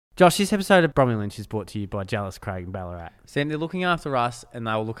Josh, this episode of Bromley Lynch is brought to you by Jealous Craig and Ballarat. Sam, they're looking after us and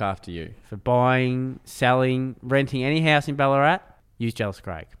they will look after you. For buying, selling, renting any house in Ballarat, use Jealous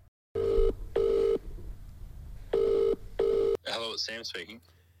Craig. Hello, it's Sam speaking.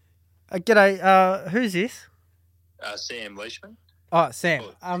 G'day. Who's this? Sam Leishman, Oh, Sam.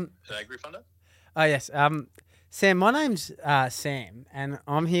 at AgriFunder. Oh yes. Sam, my name's Sam, and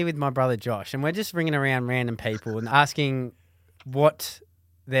I'm here with my brother Josh, and we're just ringing around random people and asking what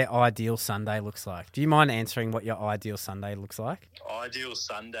their ideal Sunday looks like. Do you mind answering what your ideal Sunday looks like? Ideal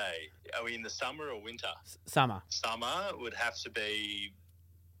Sunday. Are we in the summer or winter? Summer. Summer would have to be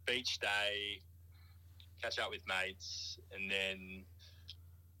beach day, catch up with mates, and then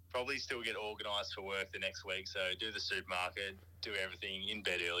probably still get organised for work the next week. So do the supermarket, do everything, in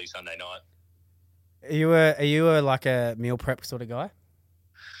bed early Sunday night. Are you a like a meal prep sort of guy?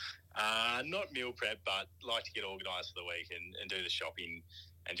 Not meal prep, but like to get organised for the week and do the shopping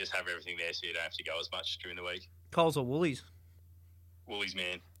and just have everything there so you don't have to go as much during the week. Coles or Woolies? Woolies,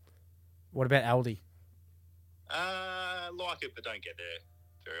 man. What about Aldi? Like it, but don't get there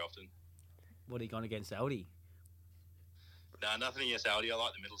very often. What are you going against Aldi? No, nothing against Aldi. I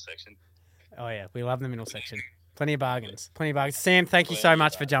like the middle section. Oh yeah, we love the middle section. Plenty of bargains. Plenty of bargains. Sam, thank you so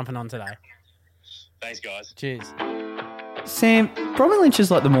much for jumping on today. Thanks, guys. Cheers. Sam, Bromley Lynch is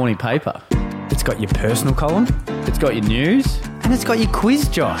like the morning paper. It's got your personal column, It's got your news. and it's got your quiz,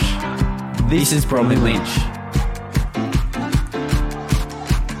 Josh. This is Bromley Lynch.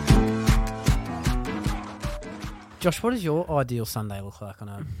 Josh, what does your ideal Sunday look like on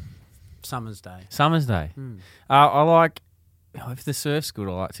a summer's day? Summer's Day. I like, if the surf's good,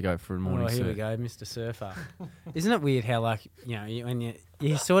 I like to go for a morning Oh, here surf. we go, Mr. Surfer. Isn't it weird how, like, when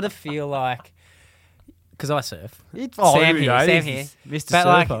you sort of feel like, because I surf. Sam here. Mr. But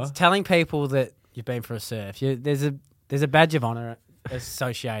Surfer. like telling people that you've been for a surf, there's a badge of honour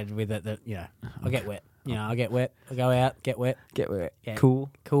associated with it that I get wet. I get wet. I go out, get wet. Get wet. Yeah. Cool.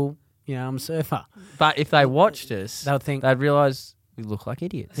 I'm a surfer. But if they watched us, They'll think, they'd realise we look like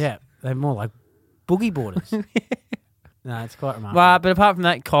idiots. yeah, they're more like boogie boarders. No, it's quite remarkable. But apart from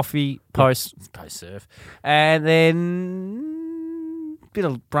that, coffee, post surf, and then bit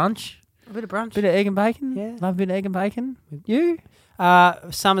of brunch, a bit of brunch. bit of egg and bacon. Yeah. Love a bit of egg and bacon. You?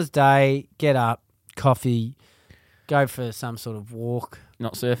 Summer's day, get up, coffee, go for some sort of walk,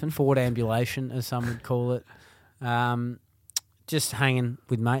 Not surfing. forward ambulation, as some would call it. Just hanging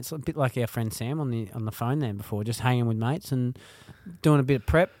with mates, a bit like our friend Sam on the phone there before, just hanging with mates and doing a bit of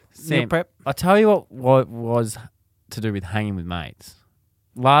prep, meal Sam, prep. I tell you what was to do with hanging with mates.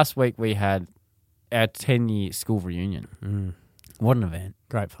 Last week we had our 10-year school reunion. What an event.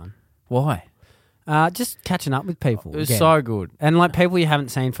 Great fun. Why? Just catching up with people. It was again. so good. And like people you haven't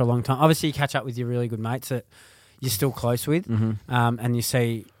seen for a long time. Obviously, you catch up with your really good mates that you're still close with, and you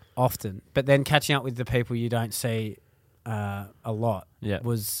see often. But then catching up with the people you don't see a lot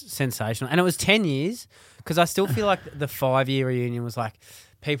was sensational. And it was 10 years, because I still feel like the 5-year reunion was like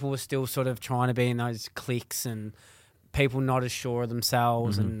people were still sort of trying to be in those cliques and people not as sure of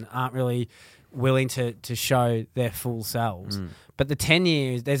themselves and aren't really willing to show their full selves. But the 10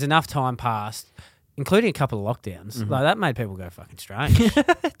 years, there's enough time passed, including a couple of lockdowns. Like that made people go fucking strange.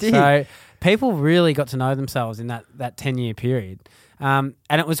 So people really got to know themselves in that 10-year period. And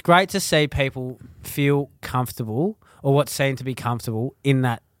it was great to see people feel comfortable, or what seemed to be comfortable, in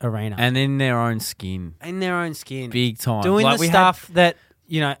that arena. And in their own skin. In their own skin. Big time. Doing Like the stuff that,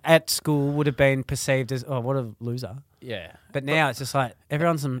 at school would have been perceived as, oh, what a loser. Yeah. But now it's just like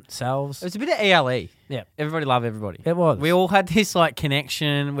everyone's themselves. It was a bit of ELE. Yeah. Everybody loved everybody. It was. We all had this like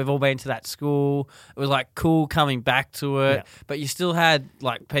connection. We've all been to that school. It was like cool coming back to it. Yeah. But you still had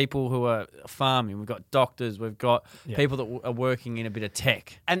like people who are farming. We've got doctors. We've got people that are working in a bit of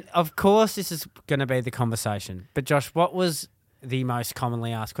tech. And of course, this is going to be the conversation. But Josh, what was the most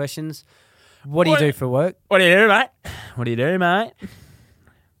commonly asked questions? What do you do for work? What do you do, mate? What do you do, mate?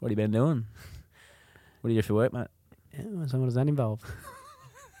 What have you been doing? What do you do for work, mate? Yeah, so what does that involve?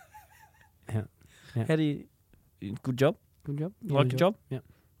 Yeah. How do you... Good job? Good job. You like your job? Yeah.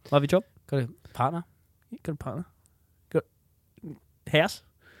 Love your job? Got a partner? You got a partner? Got house?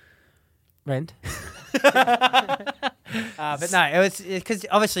 Rent? But no, it was because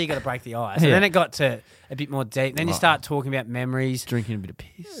obviously you got to break the ice. And then it got to a bit more deep. Then you start talking about memories. Drinking a bit of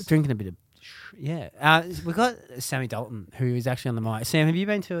piss. Drinking a bit of... Yeah. We've got Sammy Dalton, who is actually on the mic. Sam, have you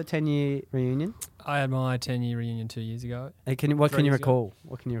been to a 10-year reunion? I had my 10-year reunion 2 years ago. What can you 3 years recall?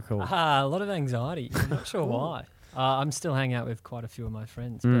 What can you recall? A lot of anxiety. I'm not sure why. I'm still hanging out with quite a few of my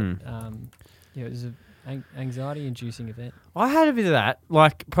friends. But it was an anxiety-inducing event. I had a bit of that,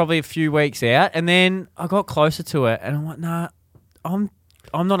 like probably a few weeks out, and then I got closer to it, and I'm like, nah, I'm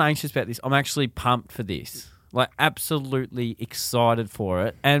I'm not anxious about this. I'm actually pumped for this. Like, absolutely excited for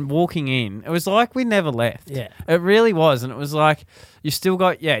it. And walking in, it was like we never left. Yeah. It really was. And it was like, you still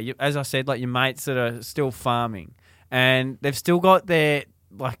got, as I said, like your mates that are still farming. And they've still got their,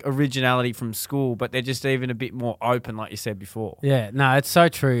 like, originality from school, but they're just even a bit more open, like you said before. Yeah, no, it's so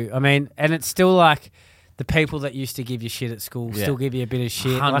true. I mean, and it's still like the people that used to give you shit at school still give you a bit of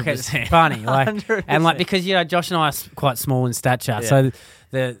shit. 100%. Like, it's funny. Like, 100%. and like, because, you know, Josh and I are quite small in stature, so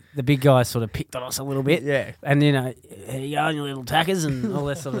the big guys sort of picked on us a little bit. Yeah. And, you know, here you go, you little tackers and all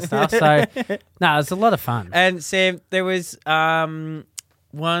that sort of stuff. So, no, it's a lot of fun. And Sam, there was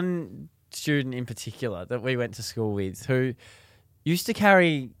one student in particular that we went to school with who used to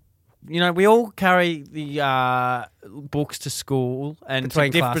carry, you know, we all carry the books to school and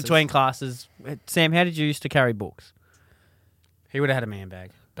between classes. Sam, how did you used to carry books? He would have had a man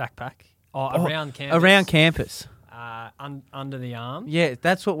bag. Backpack. Around campus. Around campus. Under the arm. Yeah,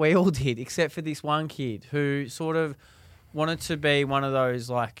 that's what we all did, except for this one kid who sort of wanted to be one of those,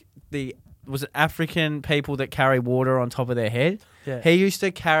 like, was it African people that carry water on top of their head? Yeah. He used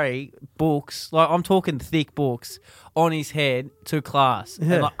to carry books, like I'm talking thick books, on his head to class.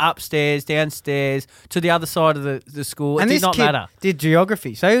 Yeah. And like upstairs, downstairs, to the other side of the school. It did not matter. Did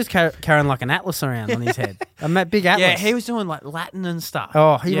geography. So he was carrying like an atlas around on his head. A big atlas. Yeah, he was doing like Latin and stuff.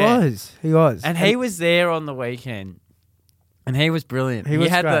 Oh, he was. He was. And he was there on the weekend. And he was brilliant. He was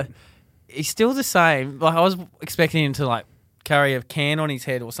great. He's still the same. Like, I was expecting him to like carry a can on his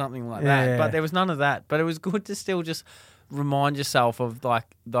head or something like that. Yeah. But there was none of that. But it was good to still just remind yourself of like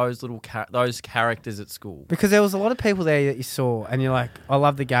those little those characters at school. Because there was a lot of people there that you saw and you're like, I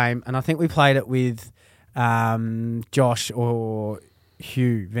love the game. And I think we played it with Josh or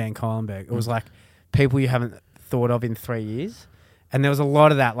Hugh Van Cuylenberg. It was like people you haven't thought of in 3 years. And there was a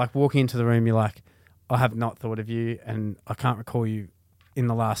lot of that, like walking into the room, you're like, I have not thought of you and I can't recall you in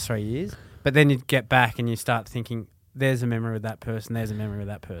the last 3 years. But then you get back and you start thinking, there's a memory of that person, there's a memory of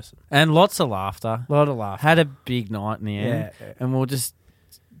that person. And lots of laughter. A lot of laughter. Had a big night in the end. Yeah. And we we're just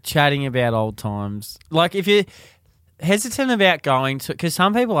chatting about old times. Like, if you're hesitant about going to... Because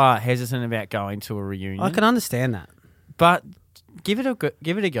some people are hesitant about going to a reunion. I can understand that. But give it a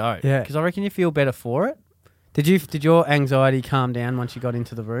go. Yeah. Because I reckon you feel better for it. Did your anxiety calm down once you got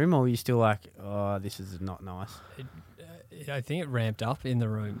into the room, or were you still like, oh, this is not nice? I think it ramped up in the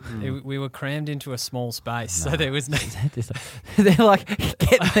room. We were crammed into a small space, so there was no... They're like,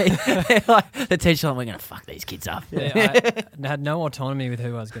 they're like, the teacher's like, we're going to fuck these kids up. Yeah, I had no autonomy with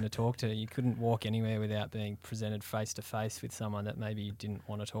who I was going to talk to. You couldn't walk anywhere without being presented face to face with someone that maybe you didn't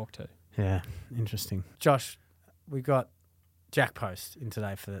want to talk to. Yeah, interesting. Josh, we got Jack Post in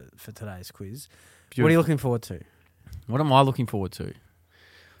today for today's quiz. Beautiful. What are you looking forward to? What am I looking forward to?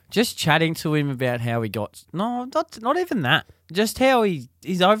 Just chatting to him about how he got... No, not even that. Just how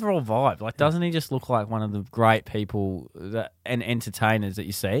his overall vibe. Like, doesn't he just look like one of the great people and entertainers that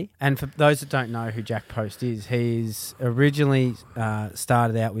you see? And for those that don't know who Jack Post is, he's originally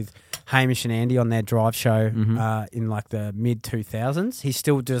started out with Hamish and Andy on their drive show in like the mid-2000s. He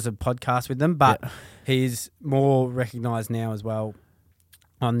still does a podcast with them, but he's more recognised now as well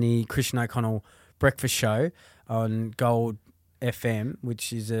on the Christian O'Connell Breakfast Show on Gold FM,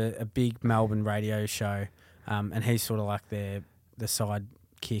 which is a big Melbourne radio show, and he's sort of like the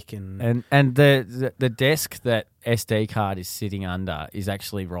sidekick and the desk that SD card is sitting under is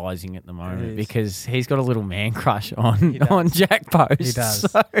actually rising at the moment because he's got a little man crush on Jack Post. He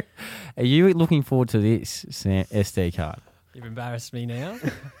does. So, are you looking forward to this, SD card? You've embarrassed me now.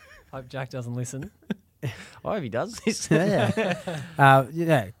 Hope Jack doesn't listen. I hope he does this. yeah,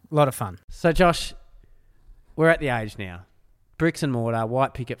 a lot of fun. So, Josh, we're at the age now. Bricks and mortar,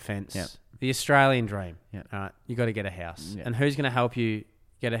 white picket fence, the Australian dream. Yep. All right, you got to get a house. Yep. And who's going to help you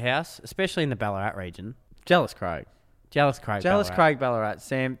get a house, especially in the Ballarat region? Jealous Craig. Ballarat,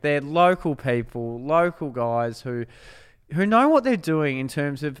 Sam. They're local people, local guys who know what they're doing in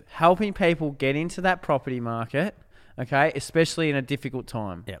terms of helping people get into that property market, okay, especially in a difficult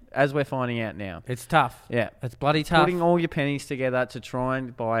time, as we're finding out now. It's tough. Yeah. It's bloody tough. Putting all your pennies together to try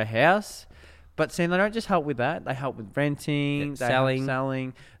and buy a house. But Sam, they don't just help with that. They help with renting,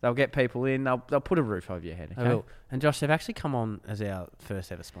 selling. They'll get people in. They'll put a roof over your head. Okay? They will. And Josh, they've actually come on as our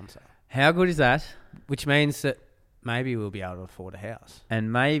first ever sponsor. How good is that? Which means that maybe we'll be able to afford a house.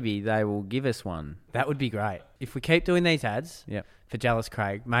 And maybe they will give us one. That would be great. If we keep doing these ads for Jealous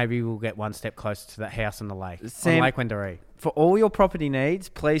Craig, maybe we'll get one step closer to that house on the lake, Sam, on Lake Wendouree. For all your property needs,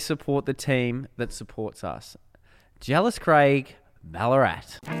 please support the team that supports us. Jealous Craig,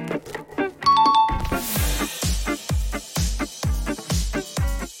 Ballarat.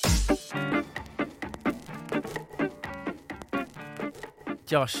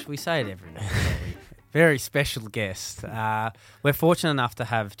 Josh, we say it every night. Very special guest. We're fortunate enough to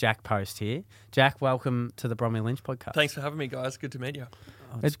have Jack Post here. Jack, welcome to the Bromley Lynch podcast. Thanks for having me, guys. Good to meet you.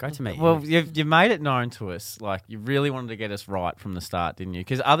 Oh, it's great to meet you. Well, you've made it known to us. Like, you really wanted to get us right from the start, didn't you?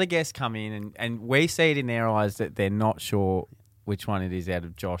 Because other guests come in and we see it in their eyes that they're not sure which one it is out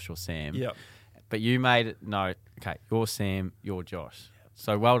of Josh or Sam. Yeah. But you made it no. Okay, you're Sam, you're Josh.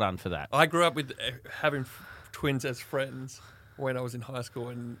 So well done for that. I grew up with having twins as friends when I was in high school,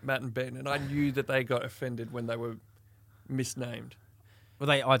 and Matt and Ben, and I knew that they got offended when they were misnamed. Were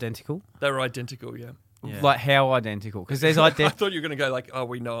they identical? They were identical, yeah. Like how identical? Because there's I thought you were going to go like, oh,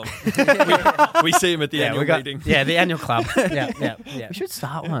 we know him. we see him at the annual meeting. Yeah, the annual club. yeah. We should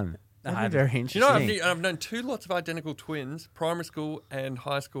start one. That'd be very interesting. You know, I've known two lots of identical twins, primary school and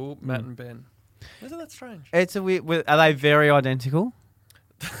high school, Matt and Ben. Isn't that strange? It's a weird. Are they very identical?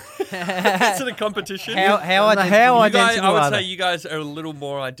 Is it a competition? How identical? I would say you guys are a little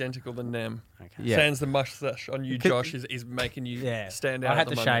more identical than them. Okay. Yeah. Sans the mustache on you, Josh, is making you stand out. I had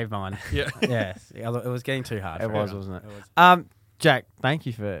to shave mine. Yeah. It was getting too hard. It was, wasn't it? Jack, thank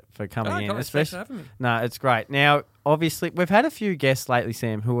you for coming in. Guys, thanks for having me. No, it's great. Now, obviously, we've had a few guests lately,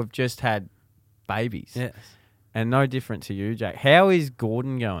 Sam, who have just had babies. Yes. And no different to you, Jack. How is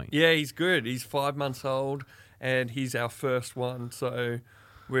Gordon going? Yeah, he's good. He's 5 months old, and he's our first one. So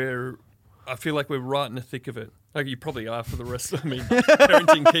I feel like we're right in the thick of it. Like you probably are for the rest of me.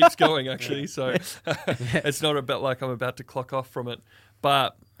 Parenting keeps going, actually. So it's not about like I'm about to clock off from it.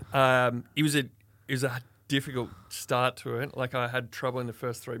 But it was a difficult start to it. Like I had trouble in the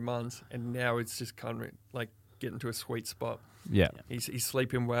first 3 months, and now it's just kind of like getting to a sweet spot. Yeah. He's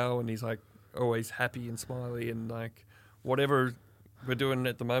sleeping well, and he's like always happy and smiley, and like whatever we're doing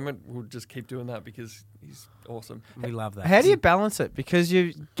at the moment, we'll just keep doing that because he's awesome. We love that. How do you balance it? Because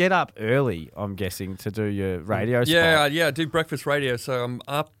you get up early, I'm guessing, to do your radio spot. Yeah, I do breakfast radio. So I'm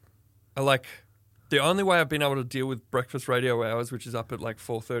up, the only way I've been able to deal with breakfast radio hours, which is up at like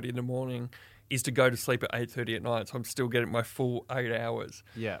 4:30 in the morning, is to go to sleep at 8:30 at night. So I'm still getting my full 8 hours.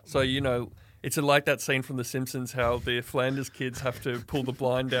 Yeah. So, it's like that scene from The Simpsons, how the Flanders kids have to pull the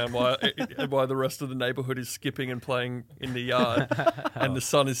blind down while the rest of the neighbourhood is skipping and playing in the yard, and the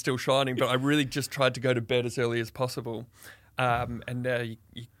sun is still shining. But I really just tried to go to bed as early as possible, and now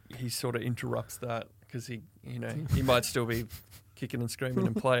he sort of interrupts that because he might still be kicking and screaming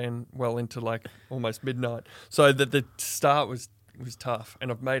and playing well into like almost midnight. So the start was tough,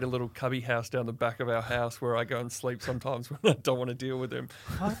 and I've made a little cubby house down the back of our house where I go and sleep sometimes when I don't want to deal with him.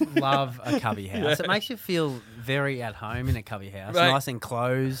 I love a cubby house. It makes you feel very at home in a cubby house, Mate, nice and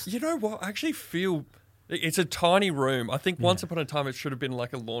closed. You know what? I actually feel it's a tiny room. I think once upon a time it should have been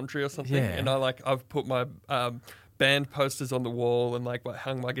like a laundry or something, and I've put my band posters on the wall and like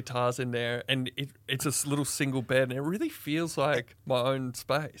hung my guitars in there, and it's a little single bed, and it really feels like my own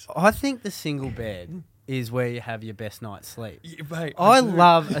space. I think the single bed is where you have your best night's sleep. Yeah, mate, I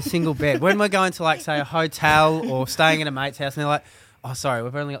love a single bed. When we're going to, like, say, a hotel or staying in a mate's house, and they're like, oh, sorry,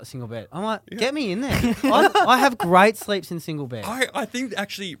 we've only got a single bed. I'm like, get me in there. I have great sleeps in single bed. I think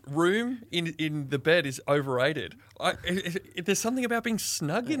actually room in the bed is overrated. There's something about being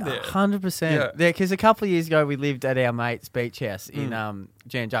snug in there. 100%. Yeah, because a couple of years ago we lived at our mate's beach house in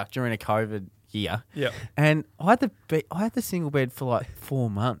Jan Juck during a COVID year. Yeah. And I had the single bed for like 4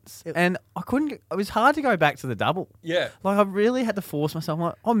 months. And I couldn't, it was hard to go back to the double. Yeah. Like I really had to force myself. I'm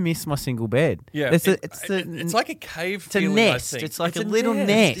like, I miss my single bed. Yeah. It's like a cave feeling, a nest. I think. It's like a little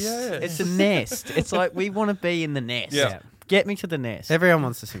nest. Yeah. It's a nest. It's like we want to be in the nest. Yeah. Get me to the nest. Everyone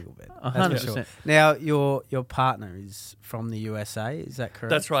wants a single bed. 100%. Sure. Now, your partner is from the USA, is that correct?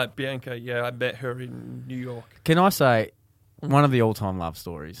 That's right, Bianca. Yeah, I met her in New York. Can I say one of the all-time love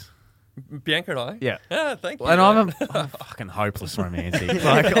stories? Bianca and I? Yeah. Thank you. And I'm a fucking hopeless romantic.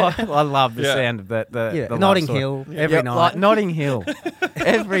 Like, I love the sound of that. The Notting Hill every night. Like Notting Hill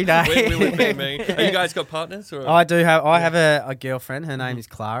every day. me. Have you guys got partners? Or? I do have. I have a girlfriend. Her name is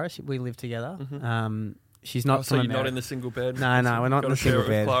Clara. We live together. She's not. So you're not in the single bed? No, we're not in the single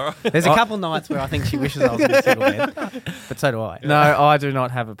bed. Clara. There's a couple nights where I think she wishes I was in the single bed, but so do I. No, I do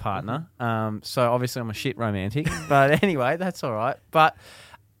not have a partner. So obviously I'm a shit romantic. But anyway, that's all right. But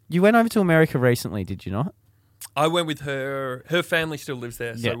you went over to America recently, did you not? I went with her. Her family still lives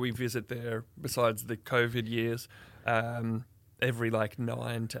there, so we visit there. Besides the COVID years, every like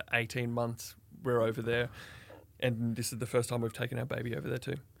 9 to 18 months, we're over there. And this is the first time we've taken our baby over there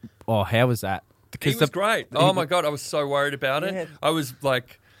too. Oh, how was that? It was great. Oh my God, I was so worried about it. I was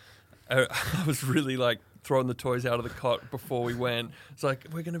like, I was really like throwing the toys out of the cot before we went. It's like,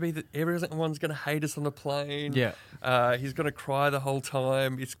 we're going to be, everyone's going to hate us on the plane. Yeah. He's going to cry the whole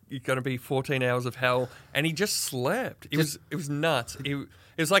time. It's going to be 14 hours of hell. And he just slept. It was nuts.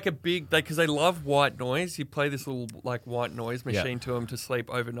 It was like a big, because they love white noise. You play this little like white noise machine to them to sleep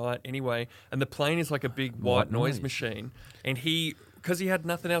overnight anyway. And the plane is like a big white noise machine. And because he had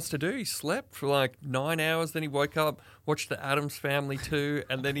nothing else to do, he slept for like 9 hours. Then he woke up, watched The Addams Family 2,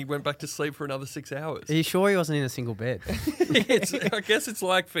 and then he went back to sleep for another 6 hours. Are you sure he wasn't in a single bed? I guess it's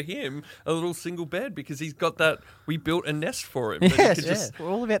like for him a little single bed because he's got that. We built a nest for him. Yes, we're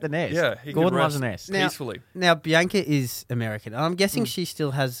all about the nest. Yeah, Gordon loves a nest. Peacefully. Now Bianca is American. I'm guessing she still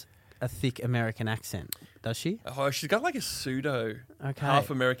has a thick American accent. Does she? Oh, she's got like a pseudo, Okay.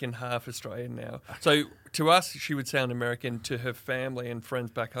 half American, half Australian now. So to us, she would sound American. To her family and friends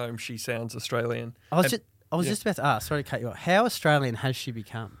back home, she sounds Australian. I was just about to ask. Sorry to cut you off. How Australian has she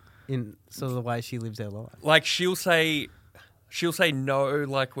become in sort of the way she lives her life? Like she'll say no,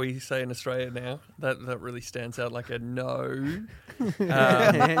 like we say in Australia now. That really stands out, like a no.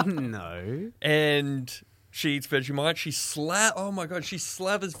 No. And she eats Vegemite. She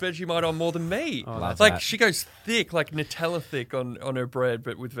slathers Vegemite on more than me. Oh, like that. she goes thick, like Nutella thick on her bread,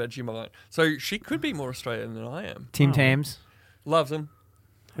 but with Vegemite. So she could be more Australian than I am. Tim Tams. Loves them.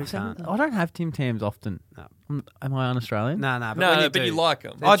 Who can't? I don't have Tim Tams often. No. Am I un-Australian? No, But you like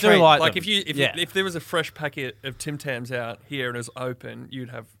them. I do like Like them. if there was a fresh packet of Tim Tams out here and it was open, you'd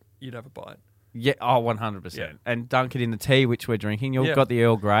have a bite. Yeah, 100%. Yeah. And dunk it in the tea, which we're drinking. You've Yeah. got the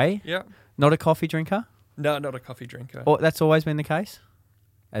Earl Grey. Yeah. Not a coffee drinker? No, not a coffee drinker. Or that's always been the case?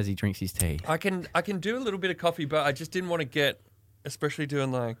 As he drinks his tea. I can do a little bit of coffee, but I just didn't want to get, especially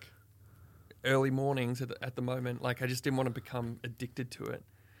doing like early mornings at the moment. Like I just didn't want to become addicted to it.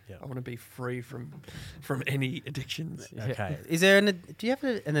 Yeah. I want to be free from any addictions. Okay. Is there do you have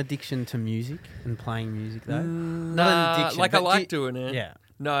an addiction to music and playing music though? Not an addiction. Like I but like doing it. Yeah.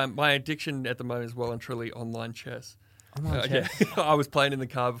 No, my addiction at the moment is well and truly online chess. Online chess. Yeah. I was playing in the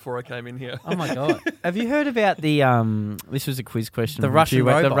car before I came in here. Oh my god. Have you heard about the this was a quiz question. The from Russian the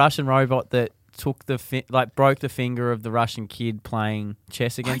robot. Russian robot that took broke the finger of the Russian kid playing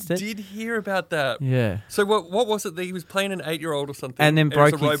chess against I it? did hear about that. Yeah. So what was it that he was playing an 8-year-old or something? And then it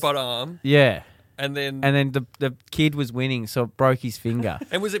was broke a his- robot arm. Yeah. And then the kid was winning, so it broke his finger.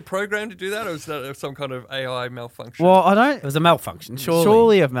 And was it programmed to do that, or was that some kind of AI malfunction? Well, I don't. It was a malfunction, surely.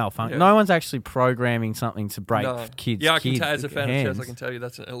 Surely of malfunction. Yeah. No one's actually programming something to break kids. Yeah, as a fan of chess, I can tell you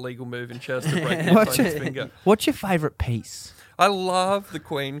that's an illegal move in chess to break your opponent's finger. What's your favourite piece? I love the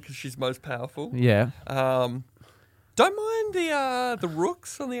queen because she's most powerful. Yeah. Don't mind the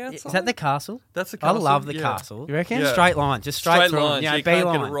rooks on the outside. Is that the castle? That's the I castle. love the yeah. castle. You reckon? Yeah. Straight line, just straight through. lines, Yeah, you can't get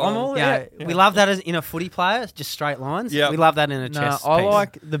it beeline. wrong. Yeah, we love that as in a footy player, just straight lines. Yeah. We love that in a No, chess I piece.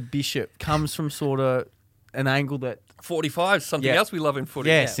 like the bishop. Comes from sort of an angle that. 45, something Yeah. else we love in footy.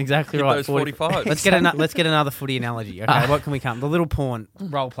 Yes, exactly Hit right. those 45. Let's get another footy analogy. Okay, what can we come? The little pawn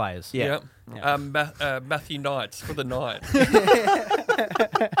role players. Yeah. Matthew Knights for the night.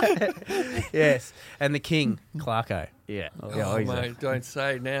 Yes, and the king, Clarko. Yeah. Oh, mate, don't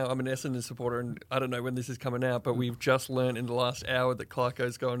say now. I'm an Essendon supporter, and I don't know when this is coming out, but we've just learned in the last hour that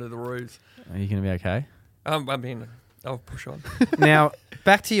Clarko's going to the Roos. Are you going to be okay? I mean, I'll push on. Now,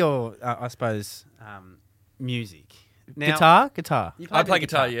 back to your, I suppose, music. Now, Guitar. you I a play bit of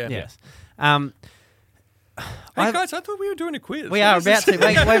guitar, yeah. Yes. Hey guys, I thought we were doing a quiz. We What are is about this?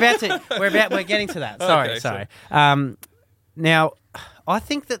 to. We're getting to that. Sorry, Okay, sorry. Now, I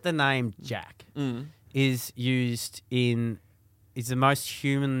think that the name Jack is the most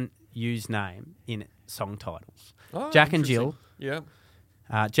human used name in song titles. Oh, Jack and Jill, Yep.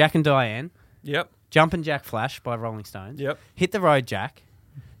 Jack and Diane, Yep. Jumpin' Jack Flash by Rolling Stones, Yep. Hit the Road Jack,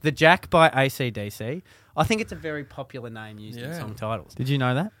 The Jack by AC/DC. I think it's a very popular name used in Yeah. song titles. Did you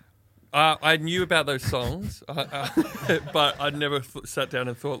know that? I knew about those songs, but I never sat down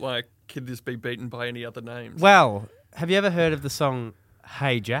and thought, like, could this be beaten by any other names? Well, have you ever heard of the song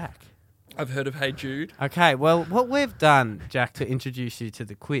Hey Jack? I've heard of Hey Jude. Okay, well, what we've done, Jack, to introduce you to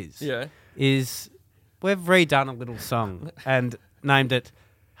the quiz Yeah. is we've redone a little song and named it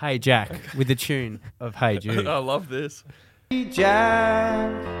Hey Jack with the tune of Hey Jude. I love this. Hey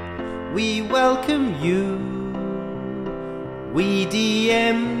Jack, we welcome you. We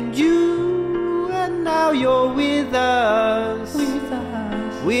DM'd you and now you're with us.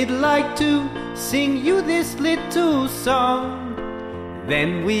 We'd like to sing you this little song.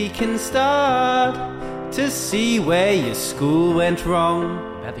 Then we can start to see where your school went wrong.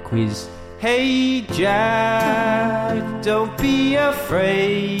 About the quiz. Hey Jack, don't be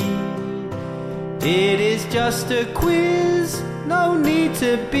afraid. It is just a quiz, no need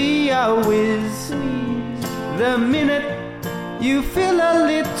to be a whiz. The minute you feel a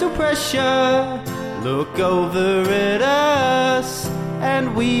little pressure, look over at us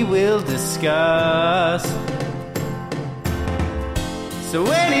and we will discuss. So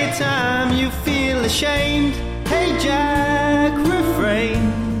anytime you feel ashamed, hey Jack,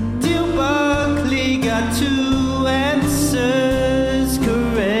 refrain. Till Buckley got 2 answers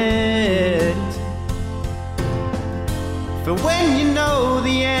correct. For when you know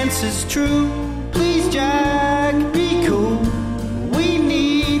the answer's true, please Jack, be cool. We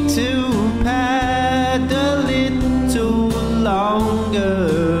need to pad a little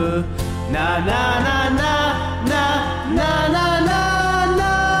longer. Na na na na na na na na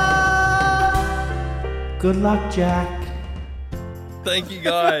na. Good luck, Jack. Thank you,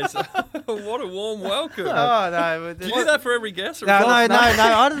 guys. What a warm welcome. Oh, no. Did you do that for every guest? Or No, I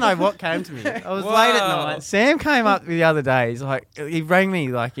don't know what came to me. I was late at Wow. night. Sam came up the other day. He's like, he rang me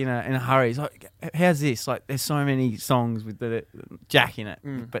like in a hurry. He's like, "How's this? Like, there's so many songs with the Jack in it,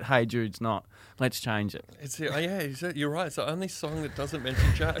 but Hey Jude's not. Let's change it." You're right. It's the only song that doesn't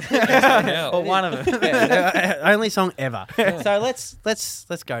mention Jack. Now. Or one of them. Only song ever. So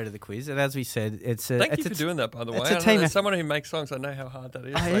let's go to the quiz. And as we said, it's a Thank you for doing that, by the way. it's a I know team as effort. someone who makes songs, I know how hard that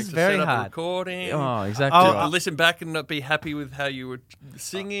is. Oh, like, it's to very set up a hard. recording. Oh, exactly. Oh, right. Listen back and not be happy with how you were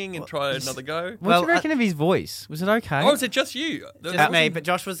singing and try another go. What Well, do you reckon of his voice? Was it okay? Oh, is it just you? just me, but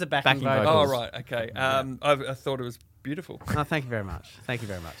Josh was the backing Backing vocal. Oh, vocals. right. Okay. I thought it was beautiful. Oh, thank you very much. Thank you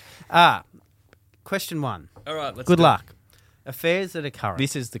very much. Question 1. All right. Let's Good do it. luck. Affairs that are current.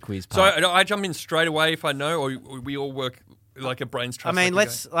 This is the quiz So part. I jump in straight away if I know, or we all work like a brains I trust. mean, like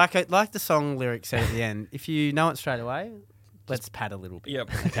let's like the song lyric said at the end. If you know it straight away, let's pad a little bit. Yep.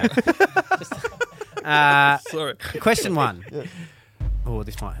 Sorry. Question 1. Oh,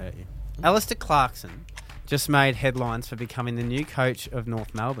 this might hurt you. Alistair Clarkson just made headlines for becoming the new coach of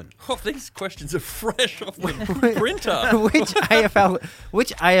North Melbourne. Oh, these questions are fresh off the printer.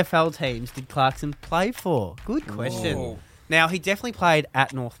 which AFL teams did Clarkson play for? Good question. Whoa. Now, he definitely played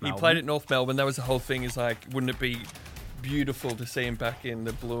at North He Melbourne. played at North Melbourne. That was the whole thing. Is like, wouldn't it be beautiful to see him back in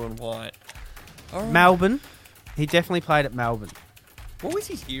the blue and white? All right. Melbourne. He definitely played at Melbourne. What was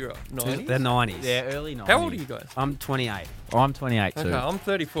his era? 90s? The 90s. yeah, early 90s. How old are you guys? I'm 28. Oh, I'm 28 too. Okay, I'm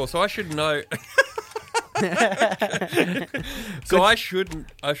 34, so I should know. So I should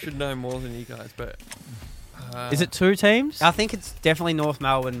know more than you guys, but Is it 2 teams? I think it's definitely North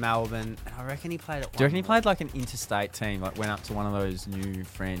Melbourne, Melbourne. And I reckon he played at Do you reckon he played like an interstate team? Like went up to one of those new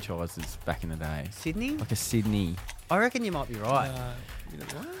franchises back in the day? Sydney? Like a Sydney. I reckon you might be right. you know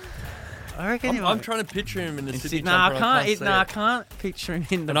what? I reckon you might I'm be. trying to picture him in the city. No, I jumper can't. see I it. can't picture him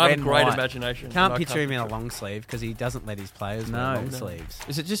in the And I red have a great and white. imagination. and Can't I picture him in a picture- long sleeve because he doesn't let his players No, wear long no. sleeves.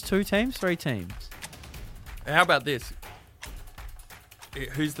 Is it just 2 teams? 3 teams? How about this?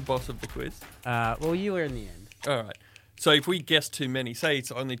 Who's the boss of the quiz? Well, you were in the end. All right. So if we guess too many, say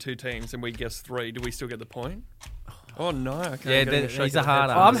it's only 2 teams and we guess 3, do we still get the point? Oh no! Okay, Yeah, I'm getting a he's shake a of the hard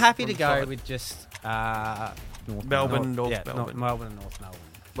head ass. I'm from happy the to go side. with just North Melbourne, North yeah, Melbourne. Melbourne and North Melbourne.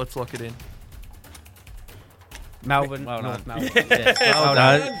 Let's lock it in. Melbourne, Well North done. Melbourne. Yes, Well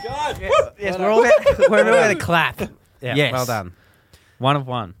done. Yes, we're all going to clap. Yeah, Yes. well done. 1 of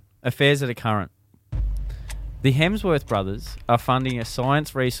 1. Affairs that are current. The Hemsworth brothers are funding a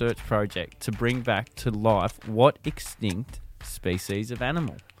science research project to bring back to life what extinct species of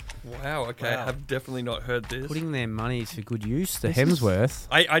animal? Wow. Okay, Wow. I've definitely not heard this. Putting their money to good use, the This is- Hemsworth.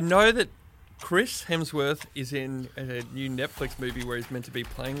 I know that Chris Hemsworth is in a new Netflix movie where he's meant to be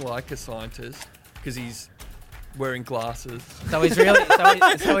playing like a scientist because he's wearing glasses. So he's really,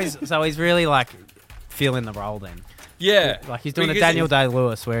 so he's really like feeling the role then. Yeah, Like he's doing a Because Daniel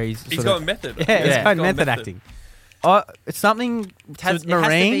Day-Lewis where he's He's sort got of, method. yeah, he's Yeah. got got method acting. It's something It has, to it has to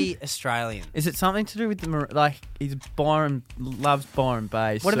marine. be Australian. Is it something to do with the like? He's Byron loves Byron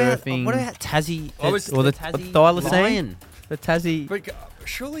Bay What about surfing. Tassie? I was- or the Tassie thylacine? lion? The Tassie. But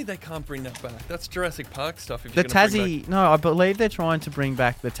surely they can't bring that back. That's Jurassic Park stuff. If The you're gonna bring Tassie, no, I believe they're trying to bring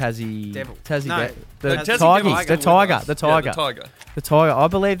back the Tassie, Devil. Tassie, No, the back- Tassie tiger, Devil's the with tiger, us. the Yeah, tiger, the tiger. the tiger. I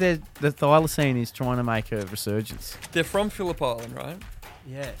believe the thylacine is trying to make a resurgence. They're from Phillip Island, right?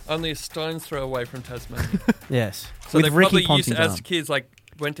 Yes. Only a stone's throw away from Tasmania. Yes. So With they Ricky probably used to, as Ponting kids, like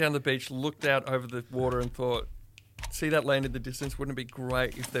went down the beach, looked out over the water, and thought, "See that land in the distance? Wouldn't it be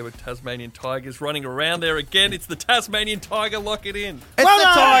great if there were Tasmanian tigers running around there again? It's the Tasmanian tiger. Lock it in." It's the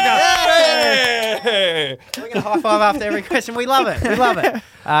tiger. Hey! We're going to high five after every question. We love it. We love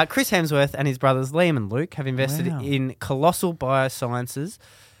it. Chris Hemsworth and his brothers Liam and Luke have invested Wow. in Colossal Biosciences,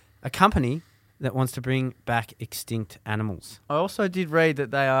 a company that wants to bring back extinct animals. I also did read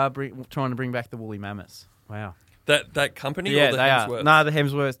that they are trying to bring back the woolly mammoths. Wow. That company Yeah, or the they Hemsworth? are. No, the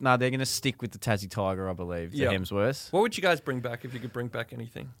Hemsworth. No, they're going to stick with the Tassie tiger, I believe. Yeah. The Hemsworths. What would you guys bring back if you could bring back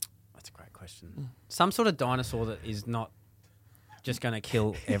anything? That's a great question. Some sort of dinosaur that is not just going to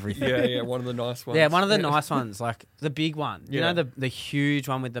kill everything. Yeah, one of the nice ones. Yeah, one of the nice ones, like the big one. You Yeah. know, the huge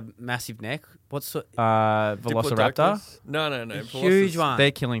one with the massive neck? What's the... Velociraptor. Diplodocus? No. huge Velociraptor. one.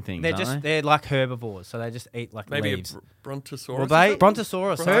 They're killing things. They're like herbivores, so they just eat like Maybe leaves. a Brontosaurus. Well, they- is it?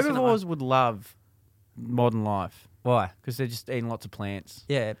 Brontosaurus. Herbivores would love modern life Why? because they're just eating lots of plants.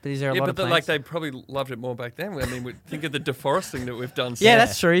 Yeah, but is there a Yeah, lot but of they, plants? they probably loved it more back then. I mean, think of the deforesting that we've done. Yeah, since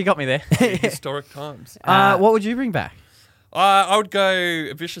that's true. You got me there. historic times. What would you bring back? I would go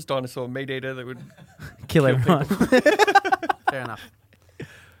a vicious dinosaur, meat eater that would. Kill everyone. Fair enough.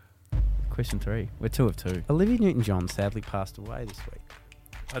 Question 3. We're 2 of 2. Olivia Newton-John sadly passed away this week.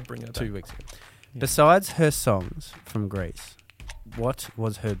 I'd bring her back. 2 weeks ago. Yeah. Besides her songs from Greece, what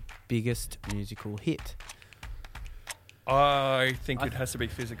was her biggest musical hit? I think it has to be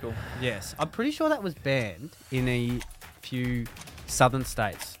physical. Yes. I'm pretty sure that was banned in a few southern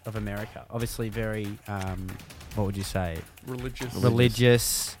states of America. Obviously very, what would you say?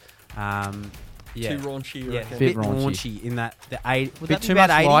 Religious. Yeah. Too raunchy, you Yeah, reckon? a Bit bit raunchy. raunchy in that the 80s. Bit too much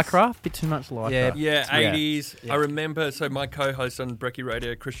lycra. Bit too much lycra. Yeah. Yeah, 80s. Yeah. I remember, so my co-host on Brekkie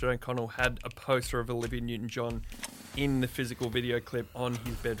Radio, Christian O'Connell, had a poster of Olivia Newton-John in the physical video clip on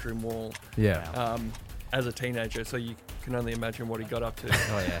his bedroom wall Yeah. as a teenager, so you can only imagine what he got up to.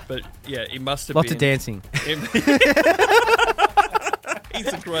 Oh, yeah. But yeah, it must have Lots been... of dancing. He's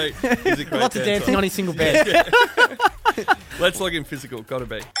a great Lots of dancer. dancing on his single bed. Let's log in physical, gotta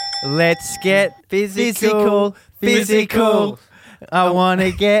be. Let's get physical. I want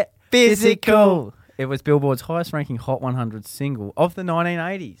to get physical. It was Billboard's highest ranking Hot 100 single of the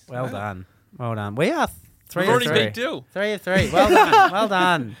 1980s. Well done. Well done. We are 3 We've of already 3. beat Dill. 3 of 3. Well done. Well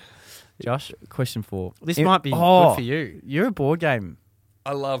done. Josh, question 4. This might be good for you. You're a board game.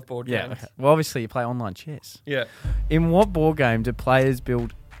 I love board games. Okay. Well, obviously you play online chess. Yeah. In what board game do players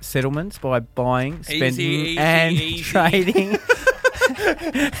build settlements by buying, spending, Easy, and easy. trading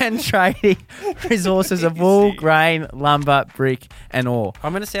resources of wool, Easy. grain, lumber, brick, and ore?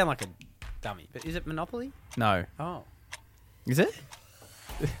 I'm going to sound like a dummy, but is it Monopoly? No. Oh. Is it?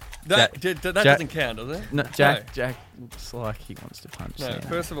 That Jack- doesn't count, does it? No, Jack looks like he wants to punch No, Santa.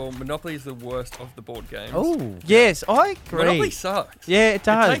 first of all, Monopoly is the worst of the board games. Oh, yes, I agree. Monopoly sucks. Yeah, it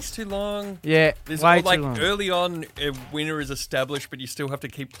does. It takes too long. Yeah, There's way like too long. early on, a winner is established, but you still have to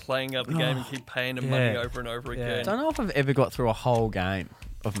keep playing out the game and keep paying them money Yeah. over and over Yeah. I again. don't know if I've ever got through a whole game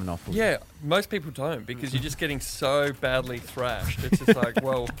of Monopoly. Yeah, most people don't because you're just getting so badly thrashed. It's just like,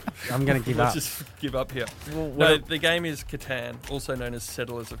 well, I'm going to give let's up. just give up here. Well, No, the game is Catan, also known as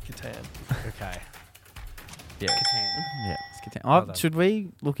Settlers of Catan. Okay. yeah. Catan. Yeah, it's Catan. Well done. Should we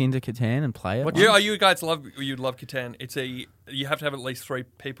look into Catan and play it? Yeah, you guys you'd love Catan. You have to have at least 3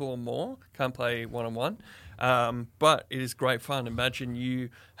 people or more. Can't play one-on-one. But it is great fun. Imagine you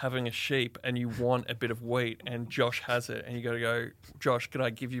having a sheep and you want a bit of wheat and Josh has it and you got to go, Josh, can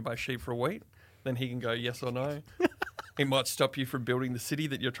I give you my sheep for wheat? Then he can go yes or no. It might stop you from building the city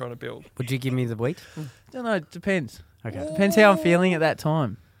that you're trying to build. Would you give me the wheat? don't know. It depends. Okay. Depends how I'm feeling at that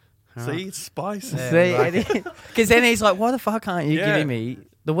time. See, it's spicy. Yeah. Because then he's like, "Why the fuck aren't you Yeah. giving me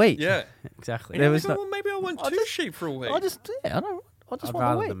the wheat?" Yeah. Exactly. And There you're was like, no- well, maybe I want I 2 just- sheep for a week. I just want I'd the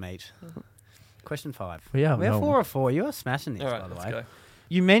rather wheat. the meat. Question 5. Yeah, We're no. 4 of 4. You are smashing this, All right, by the let's way. go.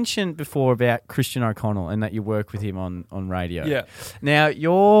 You mentioned before about Christian O'Connell and that you work with him on radio. Yeah. Now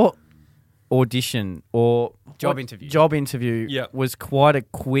your audition or Job what- interview. job interview Yeah. was quite a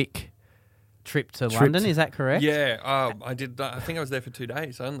quick. Trip to Trip London, to- is that correct? Yeah, I did. I think I was there for 2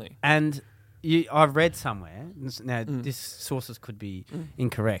 days only. And I've read somewhere, now this sources could be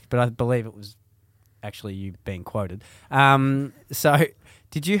incorrect, but I believe it was actually you being quoted. So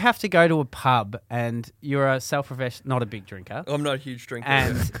did you have to go to a pub and you're a self-professed, not a big drinker, I'm not a huge drinker.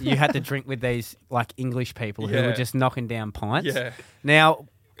 and you had to drink with these like English people who were Yeah. just knocking down pints? yeah. Now,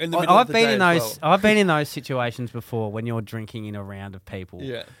 In the middle I've of the been day in as those. well. I've been in those situations before when you're drinking in a round of people.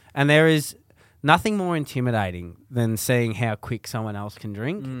 Yeah. And there is nothing more intimidating than seeing how quick someone else can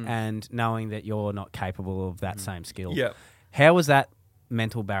drink and knowing that you're not capable of that same skill. Yeah. How was that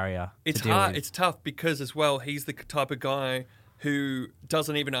mental barrier It's to deal hard. with? It's tough because as well, he's the type of guy who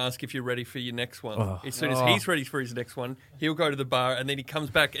doesn't even ask if you're ready for your next one. Oh. As soon as he's ready for his next one, he'll go to the bar and then he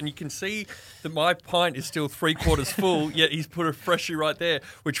comes back and you can see that my pint is still 3/4 full, yet he's put a freshie right there,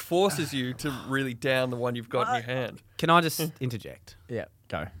 which forces you to really down the one you've got in your hand. Can I just interject? Yeah,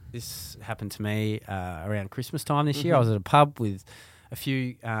 go. This happened to me around Christmas time this year. I was at a pub with a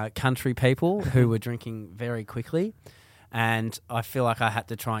few country people who were drinking very quickly. And I feel like I had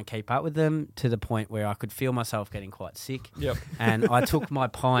to try and keep up with them to the point where I could feel myself getting quite sick. Yep. And I took my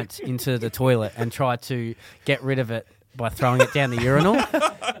pint into the toilet and tried to get rid of it by throwing it down the urinal,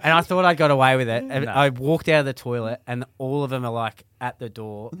 and I thought I got away with it. And I walked out of the toilet, and all of them are like at the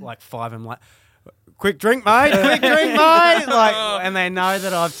door, like 5 of them, like, quick drink, mate, quick drink, mate, like, and they know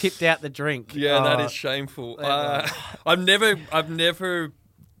that I've tipped out the drink. Yeah, that is shameful. I've never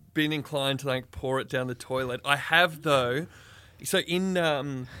been inclined to like pour it down the toilet. I have though. So in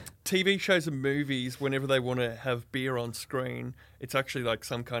TV shows and movies, whenever they want to have beer on screen, it's actually like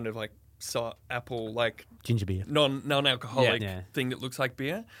some kind of like apple, like ginger beer, non-alcoholic thing that looks like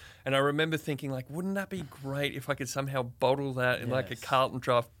beer. And I remember thinking, like, wouldn't that be great if I could somehow bottle that in like a Carlton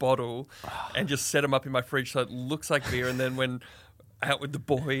Draft bottle and just set them up in my fridge so it looks like beer, and then when out with the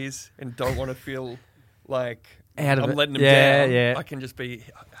boys and don't want to feel like I'm letting them down, I can just be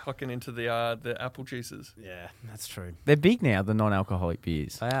hucking into the apple juices. Yeah, that's true. They're big now, the non-alcoholic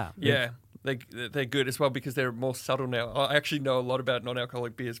beers. They are. Yeah. They're good as well because they're more subtle now. I actually know a lot about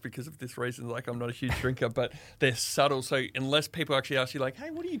non-alcoholic beers because of this reason. Like, I'm not a huge drinker, but they're subtle. So unless people actually ask you, like, "Hey,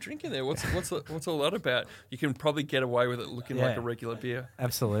 what are you drinking there? What's all that about?" You can probably get away with it looking like a regular beer.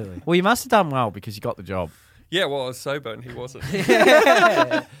 Absolutely. Well, you must have done well because you got the job. Yeah, well, I was sober and he wasn't.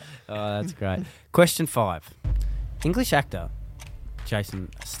 Oh, that's great. Question 5: English actor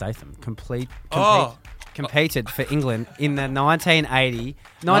Jason Statham competed for England in the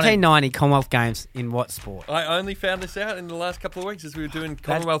 1990 Commonwealth Games in what sport? I only found this out in the last couple of weeks as we were doing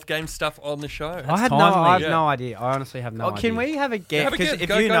Commonwealth Games stuff on the show. I have no idea. I honestly have no idea. Can we have a guess? Because if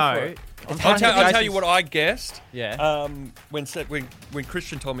you know, I'll tell you what I guessed. Yeah. When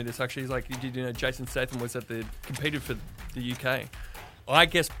Christian told me this, actually, he's like, "Did you know Jason Statham competed for the UK?" I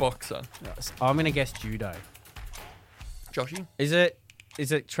guessed boxer. I'm going to guess judo. Joshy?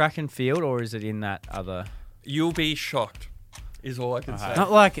 Is it track and field or is it in that other? You'll be shocked, is all I can say.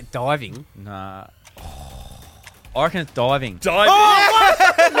 Not like diving. Nah. I reckon it's diving. Diving?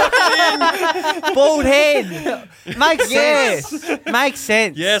 Bald head. Makes sense. Makes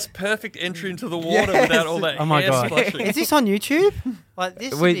sense. Yes, perfect entry into the water without all that hair splashing. Is this on YouTube? Like,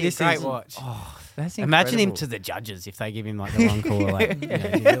 this would be a great watch. Oh, that's Imagine him to the judges if they give him like the wrong call. Like, take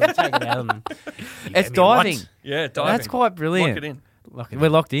it out of them. It's diving. Yeah, diving. That's quite brilliant. Lock it in. We're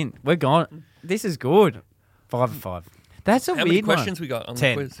locked in. We're gone. This is good. 5 of 5. That's a How weird many questions we got on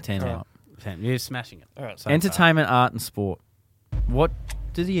 10. the quiz? 10 All out. 10. You're smashing it. All right. So entertainment, art, and sport. What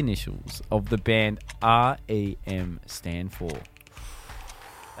do the initials of the band REM stand for?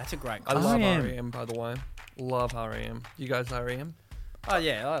 That's a great I question. love REM, by the way. Love REM. You guys REM? Oh,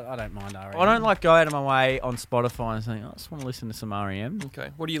 yeah. I don't mind REM. I don't like go out of my way on Spotify and saying, I just want to listen to some REM.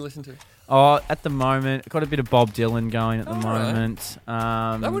 Okay. What do you listen to? Oh, at the moment, got a bit of Bob Dylan going at the moment.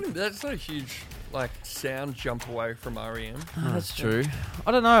 That's not a huge sound jump away from REM. That's true.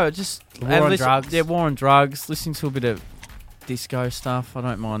 I don't know. Just War on Drugs. Yeah, War on Drugs. Listening to a bit of disco stuff. I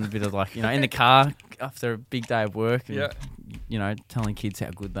don't mind a bit of in the car after a big day of work and telling kids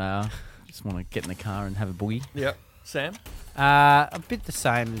how good they are. Just want to get in the car and have a boogie. Yeah. Sam? A bit the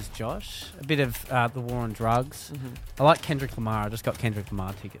same as Josh. A bit of the War on Drugs. Mm-hmm. I like Kendrick Lamar. I just got Kendrick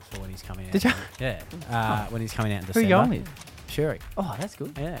Lamar tickets for when he's coming out. Did you? Yeah. When he's coming out in Who December. are you going with? Shuri. Oh, that's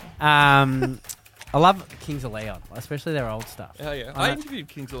good. Yeah. I love Kings of Leon, especially their old stuff. Oh, yeah. I interviewed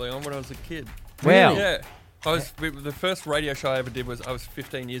Kings of Leon when I was a kid. Wow. Yeah. The first radio show I ever did was I was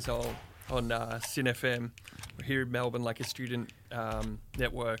 15 years old on Sin FM here in Melbourne, like a student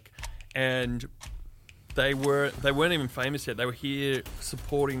network. And they weren't even famous yet. They were here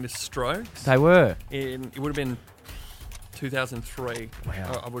supporting the Strokes. They were. It would have been 2003.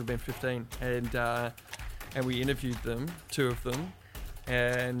 Wow. I would have been 15. And we interviewed them, 2 of them.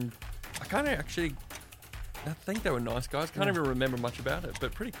 And I think they were nice guys. Can't even remember much about it,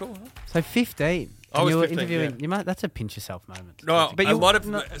 but pretty cool, huh? So 15. I was you were 15, interviewing. That's a pinch yourself moment. No,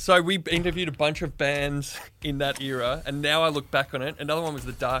 but so we interviewed a bunch of bands in that era, and now I look back on it. Another one was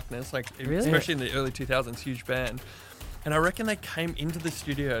The Darkness, especially in the early 2000s, huge band. And I reckon they came into the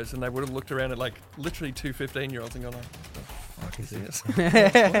studios and they would have looked around at literally 2 15-year-olds and gone what the fuck is this?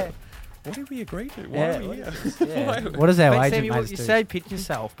 What did we agree to? Why are we here? Yeah. What does our agent Sam, mates you do? say pitch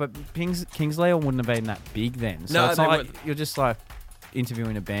yourself, but Kings Leon wouldn't have been that big then. So No, it's they not like weren't. you're just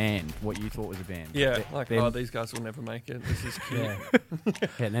interviewing a band, what you thought was a band. Yeah, Then- these guys will never make it. This is cute. Yeah.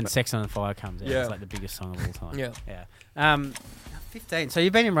 Yeah, and then Sex on Fire comes out. Yeah. It's like the biggest song of all time. Yeah. 15. So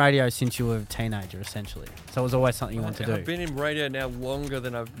you've been in radio since you were a teenager, essentially. So it was always something you wanted to do. I've been in radio now longer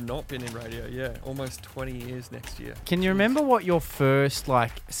than I've not been in radio. Yeah, almost 20 years next year. Can you remember what your first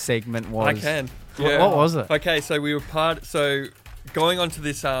segment was? I can. What was it? Okay, so we were going on to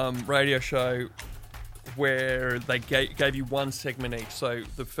this radio show where they gave you one segment each. So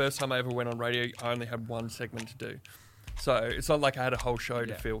the first time I ever went on radio, I only had one segment to do. So it's not like I had a whole show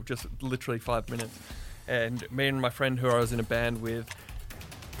to fill, just literally 5 minutes. and me and my friend who I was in a band with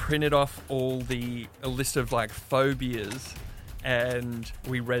printed off a list of like phobias, and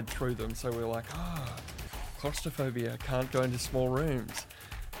we read through them. So we were like, claustrophobia, can't go into small rooms.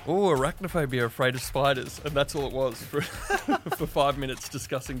 Oh, arachnophobia, afraid of spiders. And that's all it was for 5 minutes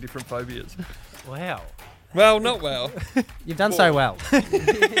discussing different phobias. Wow. Well, not well. You've done so well.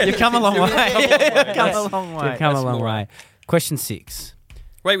 You've come a long way. You've come a long way. You've come a long way. Question 6.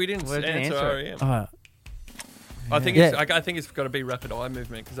 Wait, we didn't We didn't answer answer it. REM. I think it's got to be rapid eye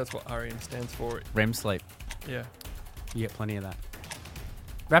movement because that's what REM stands for. REM sleep. Yeah. You get plenty of that.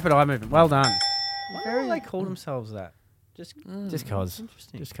 Rapid eye movement. Well done. Why do they call themselves that? Just cause.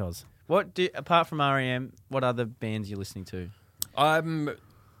 Interesting. Just cause. Apart from REM, what other bands are you listening to?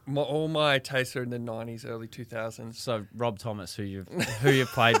 All my tastes are in the 90s, early 2000s. So Rob Thomas, who you've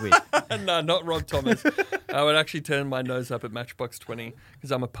played with. No, not Rob Thomas. I would actually turn my nose up at Matchbox 20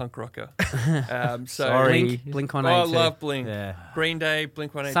 because I'm a punk rocker. Sorry. Blink-182. I love Blink. Yeah. Green Day,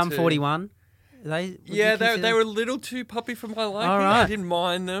 Blink-182. Sum 41. They were a little too poppy for my liking. All right. I didn't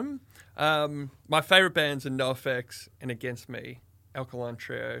mind them. My favourite bands are NoFX and Against Me, Alkaline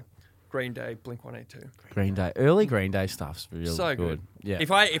Trio, Green Day, Blink-182. Green Day. Early Green Day stuff's really So good. Yeah.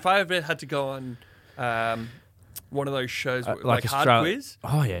 If I ever had to go on one of those shows like Hard Quiz,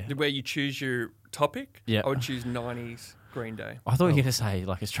 Oh, yeah. where you choose your topic, Yeah. I would choose 90s Green Day. I thought you were going to say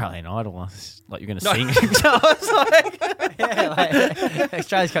like Australian Idol. Like you're going to sing. I was like, Yeah, like,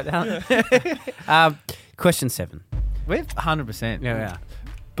 Australia's got down. Question 7. we're 100%. Yeah.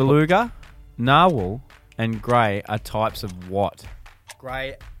 Beluga, narwhal, and grey are types of what?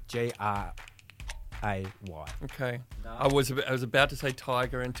 Grey, Gray. Okay. I was about to say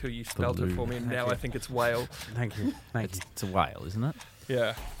tiger until you spelled it for me, and now I think it's whale. Thank you. Thank you. It's a whale, isn't it?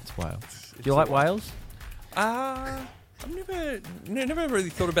 Yeah. It's whale. Do you like whales? I've never really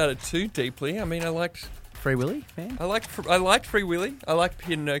thought about it too deeply. I mean, I liked Free Willy fan? I liked Free Willy. I liked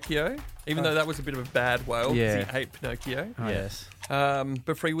Pinocchio, even though that was a bit of a bad whale because Yeah. he ate Pinocchio. Oh, yes.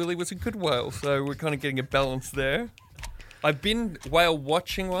 But Free Willy was a good whale, so we're kind of getting a balance there. I've been whale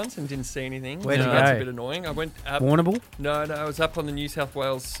watching once and didn't see anything. Where'd so you that's go? a bit annoying. I went up. Warrnambool? No, I was up on the New South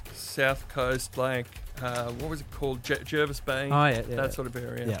Wales south coast, like what was it called, Jervis Bay? Oh, yeah. That sort of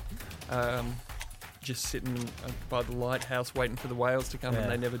area. Yeah. Just sitting by the lighthouse waiting for the whales to come, Yeah.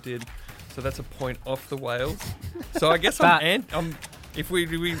 and they never did. So that's a point off the whales. So I guess But- if we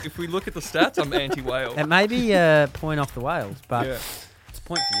look at the stats, I'm anti-whale. It may be a point off the whales, but Yeah. it's a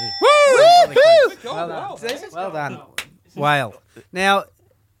point for you. Oh, Well wow. done. Well done. Whale. Now,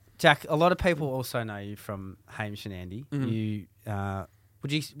 Jack, a lot of people also know you from Hamish and Andy. Mhm. You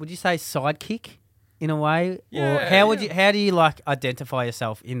would you say sidekick in a way, or Yeah, how do you like identify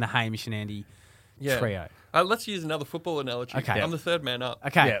yourself in the Hamish and Andy Yeah. trio? Let's use another football analogy. Okay. I'm the third man up.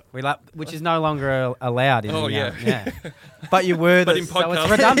 Okay, Yeah. which is no longer allowed. In Oh, the, yeah. yeah. But you were But the... in So it's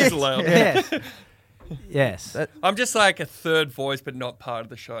podcast, redundant. it's allowed. Yes. Yes. I'm just like a third voice, but not part of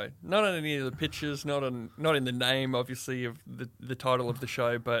the show. Not on any of the pictures, not in the name, obviously, of the title of the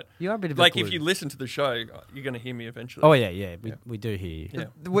show. But You are a bit of like, a if glue. you listen to the show, you're going to hear me eventually. Oh yeah. Yeah. We do hear you. Yeah.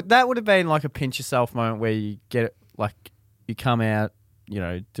 That would have been like a pinch yourself moment where you get like you come out,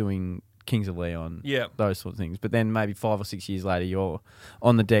 doing Kings of Leon, Yeah. those sort of things. But then maybe 5 or 6 years later, you're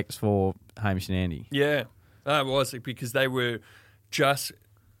on the decks for Hamish and Andy. Yeah, it was because they were just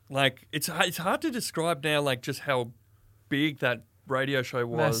like it's hard to describe now, like just how big that radio show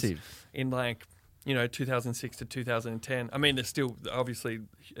was Massive. in 2006 to 2010. I mean, they're still obviously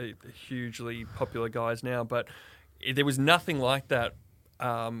hugely popular guys now, but there was nothing like that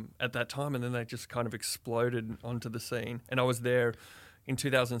at that time, and then they just kind of exploded onto the scene. And I was there in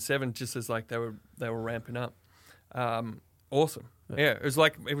 2007, just as like they were ramping up. Awesome. Yeah,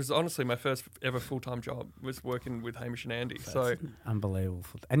 it was honestly my first ever full-time job was working with Hamish and Andy. So Unbelievable.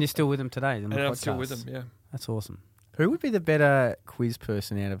 And you're still with them today. and I'm still with them. Yeah. That's awesome. Who would be the better quiz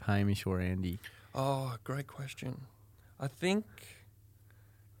person out of Hamish or Andy? Oh, great question. I think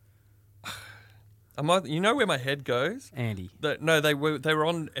you know where my head goes. Andy. No, they were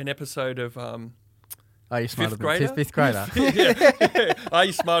on an episode of Are you smarter Fifth than grader? fifth grader? yeah. Are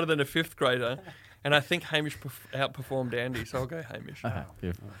you smarter than a fifth grader? And I think Hamish outperformed Andy, so I'll go Hamish. Okay,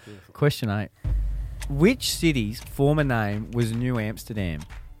 beautiful. Question 8. Which city's former name was New Amsterdam?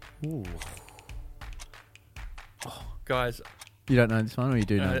 Ooh. Guys, You don't know this one, or you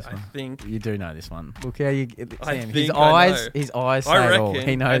do know I this one? think You do know this one. Look how you. I Sam, think I know. His eyes say I it reckon, all.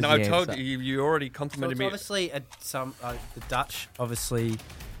 He knows and the I told answer. you already So complimented it's me. obviously the Dutch obviously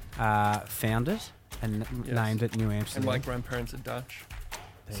found it and Yes. named it New And Amsterdam. my grandparents are Dutch,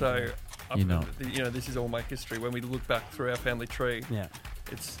 There you so You know. this is all my history. When we look back through our family tree, yeah.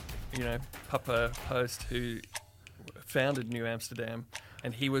 it's Papa Post, who founded New Amsterdam,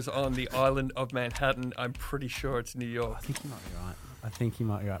 and he was on the island of Manhattan. I'm pretty sure it's New York. I think you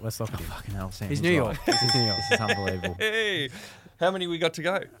might be right. Let's look at it. Fucking hell, Sam. He's New York. This is New York. This is unbelievable. Hey, how many we got to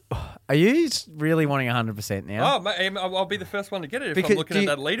go? Are you really wanting 100% now? Oh, mate, I'll be the first one to get it if I'm looking at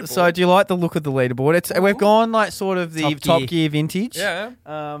that leaderboard. So do you like the look of the leaderboard? We've gone like sort of the Top Gear vintage. Yeah.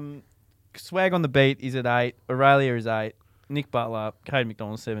 Swag on the Beat is at 8. Aurelia is 8. Nick Butler, Caden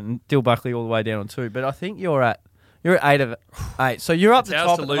McDonald 7. Dill Buckley all the way down on 2. But I think you're at 8 of 8. So you're up the top.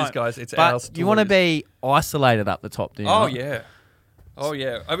 It's ours to lose, guys. It's but ours to lose. You want to be isolated up the top, do you? Oh, yeah. Oh,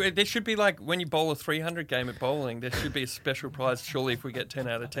 yeah. I mean, there should be like when you bowl a 300 game at bowling, there should be a special prize, surely, if we get 10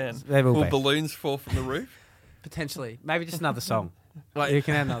 out of 10. There will be. Balloons fall from the roof? Potentially. Maybe just another song. Like you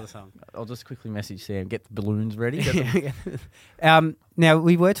can add another song. I'll just quickly message Sam, get the balloons ready. Now,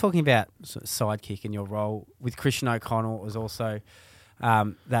 we were talking about sidekick and your role with Christian O'Connell. It was also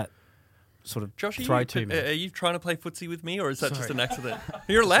that sort of Josh, throw to me. Are you trying to play footsie with me, or is that just an accident?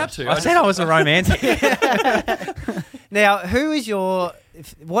 You're allowed to. I said I was a romantic. Now,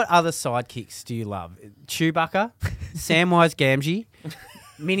 what other sidekicks do you love? Chewbacca, Samwise Gamgee,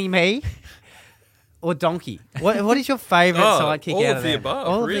 Mini-Me, or Donkey? What is your favourite sidekick all out of of the them? above,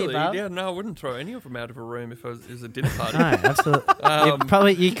 All really. of the above? Yeah, no, I wouldn't throw any of them out of a room if it was a dinner party. No,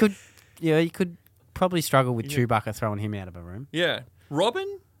 absolutely. You could probably struggle with Chewbacca throwing him out of a room. Yeah.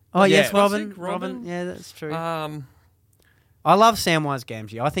 Robin? Oh, Yeah. yes, Robin. Robin. Yeah, that's true. I love Samwise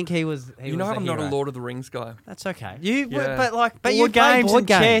Gamgee. I think he was. I'm not a Lord of the Rings guy. That's okay. Yeah. But you board play games board and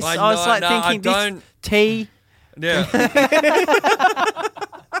games. chess. I was like I thinking don't. this tea. Yeah.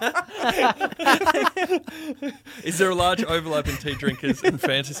 Is there a large overlap in tea drinkers and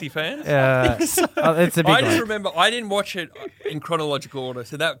fantasy fans? It's a big I just one. remember I didn't watch it in chronological order,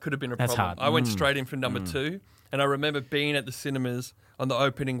 so that could have been a That's problem. hard. I went straight in for number 2, and I remember being at the cinemas on the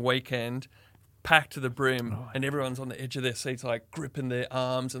opening weekend, packed to the brim, and everyone's on the edge of their seats, like gripping their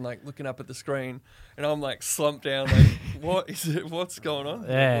arms and like looking up at the screen, and I'm like slumped down, like, what is it? What's going on?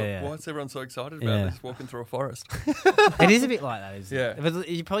 Yeah. Why's everyone so excited about this? Walking through a forest. It is a bit like that, isn't it? Yeah. But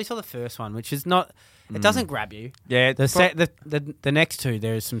you probably saw the first one, which is not. It doesn't grab you. Yeah. The next two,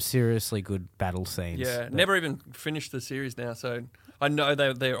 there is some seriously good battle scenes. Yeah, never even finished the series now, so I know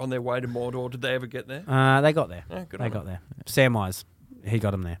they're on their way to Mordor. Did they ever get there? They got there. Oh, good They on got them. there. Samwise, he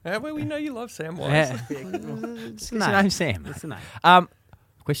got him there. Well, we know you love Samwise. It's His name's Sam. It's the name.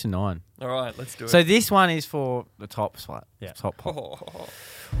 Question 9. All right, let's do it. So this one is for the top spot. Yeah. Top pop. Oh.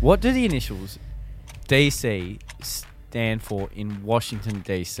 What do the initials DC stand for in Washington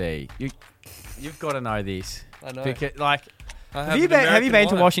DC? You've got to know this. I know. Because, I have you been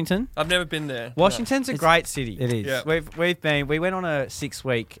to Washington? I've never been there. Washington's a great city. It is. Yeah. We went on a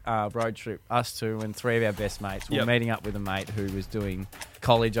 6-week road trip, us two and 3 of our best mates. We were meeting up with a mate who was doing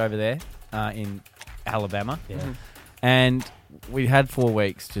college over there in Alabama. Yeah. Mm-hmm. And we had 4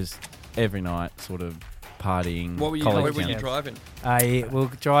 weeks just every night sort of partying. What were you, college where were you town. driving? We were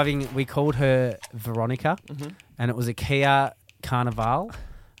driving. We called her Veronica, and it was a Kia Carnival,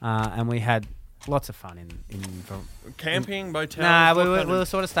 and we had lots of fun in Camping, motels? Nah, what we kind were of-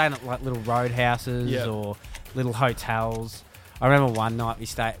 sort of staying at like little roadhouses Yeah. or little hotels. I remember one night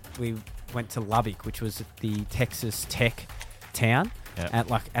we went to Lubbock, which was the Texas Tech town, Yeah.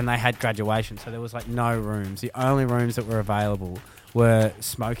 and they had graduation, so there was like no rooms. The only rooms that were available were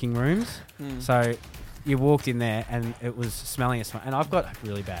smoking rooms. So you walked in there and it was smelling of smoke. And I've got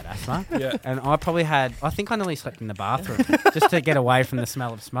really bad asthma. Yeah. And I think I nearly slept in the bathroom just to get away from the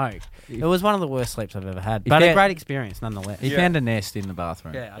smell of smoke. It was one of the worst sleeps I've ever had, but a great experience nonetheless. He found a nest in the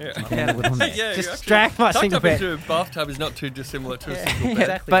bathroom. Yeah, Yeah. I found a little nest. Yeah, Just actually, drag my tucked single up bed. into a bathtub is not too dissimilar to a single bed.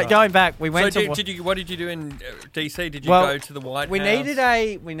 Exactly. But right. going back, we So went to. what did you do in DC? Did you Well, go to the White We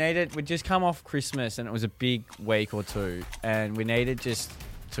House? we'd just come off Christmas and it was a big week or two, and we needed just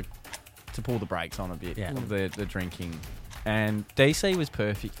to pull the brakes on a bit of the drinking, and DC was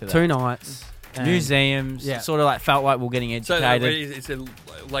perfect for that. 2 nights. Museums, sort of like felt like we were getting So educated.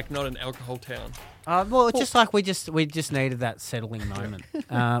 it's like not an alcohol town. Well, it's just like we just needed that settling moment.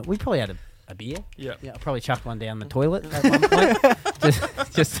 We probably had a beer. Yeah. Yeah, I probably chucked one down the toilet at one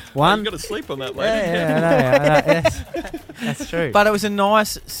point. just one. You got to sleep on that, lady. I know, yes. That's true. But it was a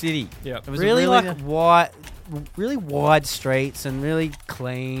nice city. Yeah. It was really, a like really wide streets and really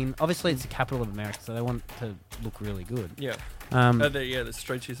clean. Obviously, it's the capital of America, so they want to look really good. Yeah. The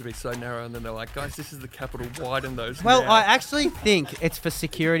streets used to be so narrow, and then they're like, guys, this is the capital, widen those. Well, now. I actually think it's for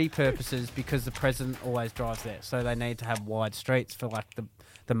security purposes because the president always drives there, so they need to have wide streets for like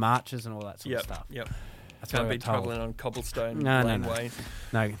the marches and all that sort of stuff. Yep. That's Can't what I be got told. travelling on cobblestone No. laneways.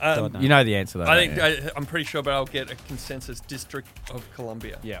 No, God, no. You know the answer though. I don't think you? I'm pretty sure, but I'll get a consensus. District of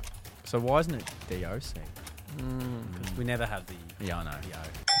Columbia. Yeah. So why isn't it DOC? Because we never have the Yeah, I know.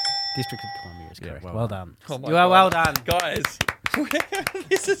 District of Columbia is correct. well Well done. Oh my You are God. well done. Guys,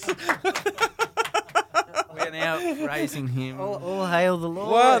 this is We're now praising him. All hail the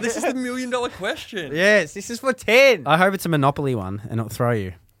Lord. wow. This is the $1 million question. Yes, this is for 10. I hope it's a Monopoly one and it'll throw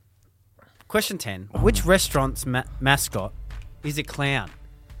you. Question 10. Which restaurant's mascot is a clown?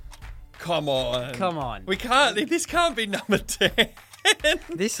 Come on. Come on. We can't. This can't be number 10.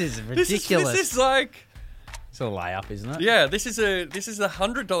 This is This ridiculous. is like. It's a layup, isn't it? Yeah, this is a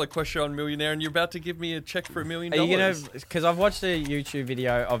 $100 question on Millionaire, and you're about to give me a check for $1 million. Are you gonna? Because I've watched a YouTube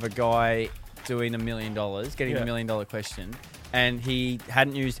video of a guy doing $1 million, getting Yeah. $1 million question, and he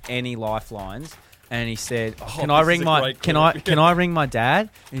hadn't used any lifelines, and he said, "Can this I is ring a my? great Can call. I? Can I ring my dad?"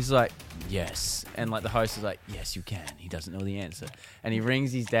 And he's like, "Yes," and like the host is like, "Yes, you can." He doesn't know the answer, and he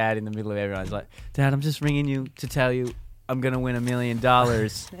rings his dad in the middle of everyone. He's like, "Dad, I'm just ringing you to tell you I'm gonna win $1 million."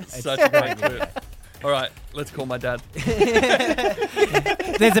 Such a great clip. All right, let's call my dad.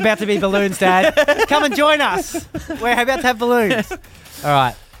 There's about to be balloons, Dad. Come and join us. We're about to have balloons. All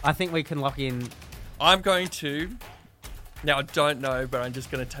right. I think we can lock in. I'm going to. Now, I don't know, but I'm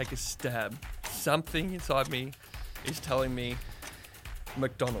just going to take a stab. Something inside me is telling me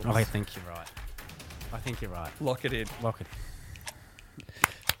McDonald's. I think you're right. I think you're right. Lock it in. Lock it.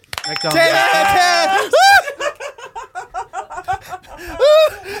 10 out of 10.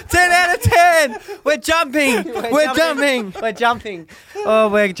 10 out of 10. We're jumping. We're jumping. We're jumping. Oh,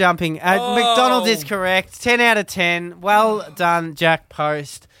 we're jumping. McDonald's is correct. 10 out of 10. Well done, Jack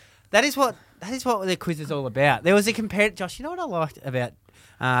Post. That is what the quiz is all about. There was a compare. Josh, you know what I liked about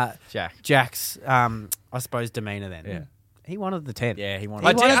Jack's, I suppose, demeanour then? Yeah. He wanted the 10. Yeah, he wanted.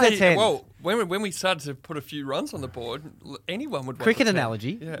 He wanted the 10. Well, when we started to put a few runs on the board, anyone would want Cricket the 10.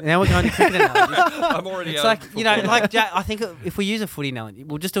 analogy. Yeah. Now we're going to cricket analogy. I'm already It's out like, of you know, football. like Jack, I think if we use a footy analogy,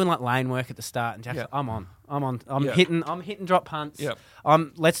 we're just doing like lane work at the start, and Jack's Yeah. like, I'm Yeah. hitting drop punts. Yep.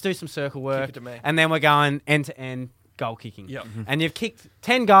 Let's do some circle work, it to me. and then we're going end to end goal kicking. Yep. And you've kicked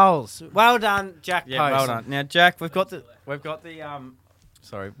 10 goals. Well done, Jack. Yeah, well Post. done. Now, Jack, we've got the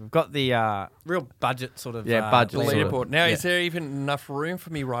Real budget sort of. budget the sort of. leaderboard. Now, Yeah. is there even enough room for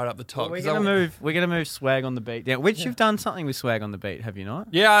me right up the top? We're 'Cause gonna move swag on the beat. Now, which you've done something with swag on the beat, have you not?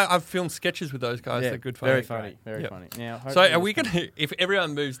 Yeah, I've filmed sketches with those guys. They're good fun. Very funny. Very Yep. funny. Now, So are we gonna? If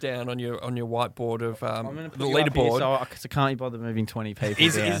everyone moves down on your whiteboard of I'm gonna the put you up here, leaderboard, so I can't be bothered moving 20 people.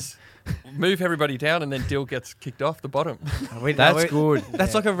 is move everybody down and then Dill gets kicked off the bottom. That's good.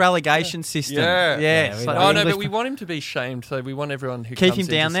 That's like a relegation system. Yeah. yeah. we like Oh the no, English- but we want him to be shamed, so we want everyone who Keep comes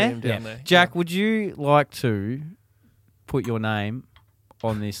him in down to see there? him down Yeah. there. Jack, would you like to put your name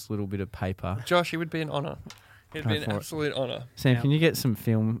on this little bit of paper? Josh, it would be an honour. It'd be Go an for it. absolute honour. Sam, Now- can you get some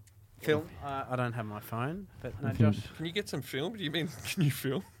film? Film. I don't have my phone, but no, Film. Josh. Can you get some film? Do you mean can you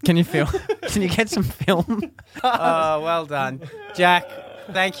film? Can you film? Can you get some film? Oh, well done, Jack.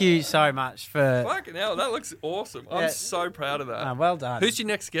 Thank you so much for. Fucking hell, that looks awesome. I'm Yeah. so proud of that. Well done. Who's your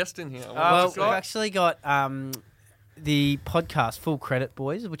next guest in here? Well, What's it we've got? actually got the podcast Full Credit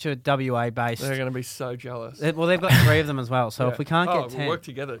Boys, which are WA based. They're going to be so jealous. Well, they've got 3 of them as well. So Yeah. if we can't get 10, we'll work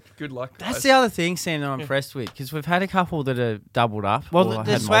together. Good luck. That's guys. the other thing, Sam, that I'm impressed with, because we've had a couple that are doubled up. well, or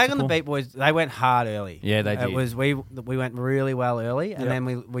the had Swag on the multiple. Beat Boys, they went hard early. Yeah, they did. It was we went really well early, and Yep.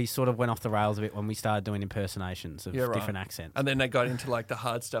 then we sort of went off the rails a bit when we started doing impersonations of Yeah, right. different accents. And then they got into like the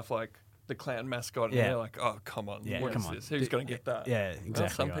hard stuff, like the clown mascot, and Yeah. they're like, "Oh, come on, Yeah, what come is on. this? Who's going to get that?" Yeah, Well,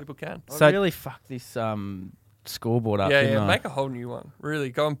 exactly. some right. people can. I So- really fucked this scoreboard up. Yeah, didn't yeah. I? Make a whole new one.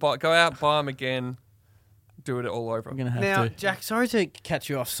 Really, go out, buy them again, do it all over. I'm gonna have Now, to. Jack, sorry to catch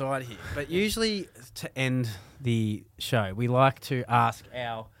you offside here, but usually to end the show, we like to ask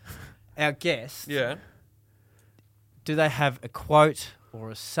our guests, Yeah. do they have a quote or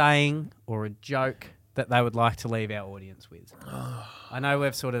a saying or a joke that they would like to leave our audience with? I know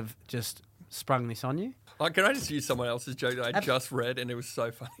we've sort of just sprung this on you. Can I just use someone else's joke that I just read, and it was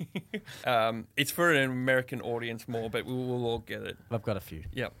so funny. It's for an American audience more, but we'll all get it. I've got a few.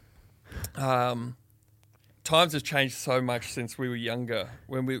 Yep. Times have changed so much since we were younger.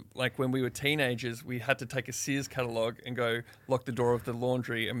 When we were teenagers, we had to take a Sears catalogue and go lock the door of the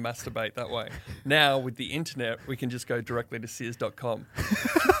laundry and masturbate that way. Now, with the internet, we can just go directly to Sears.com.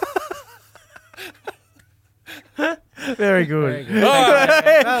 Very good.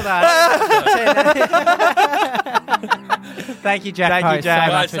 Well done. Thank you, Jack. Thank you, Post, Jack.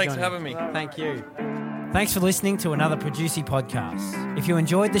 so much Guys, thanks for joining. having me. Thank you. Thanks for listening to another Producy podcast. If you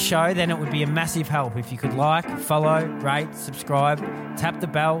enjoyed the show, then it would be a massive help if you could like, follow, rate, subscribe, tap the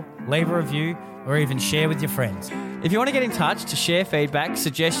bell, leave a review, or even share with your friends. If you want to get in touch to share feedback,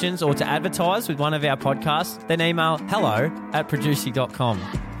 suggestions, or to advertise with one of our podcasts, then email hello@producy.com.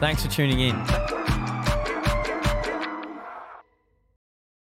 Thanks for tuning in.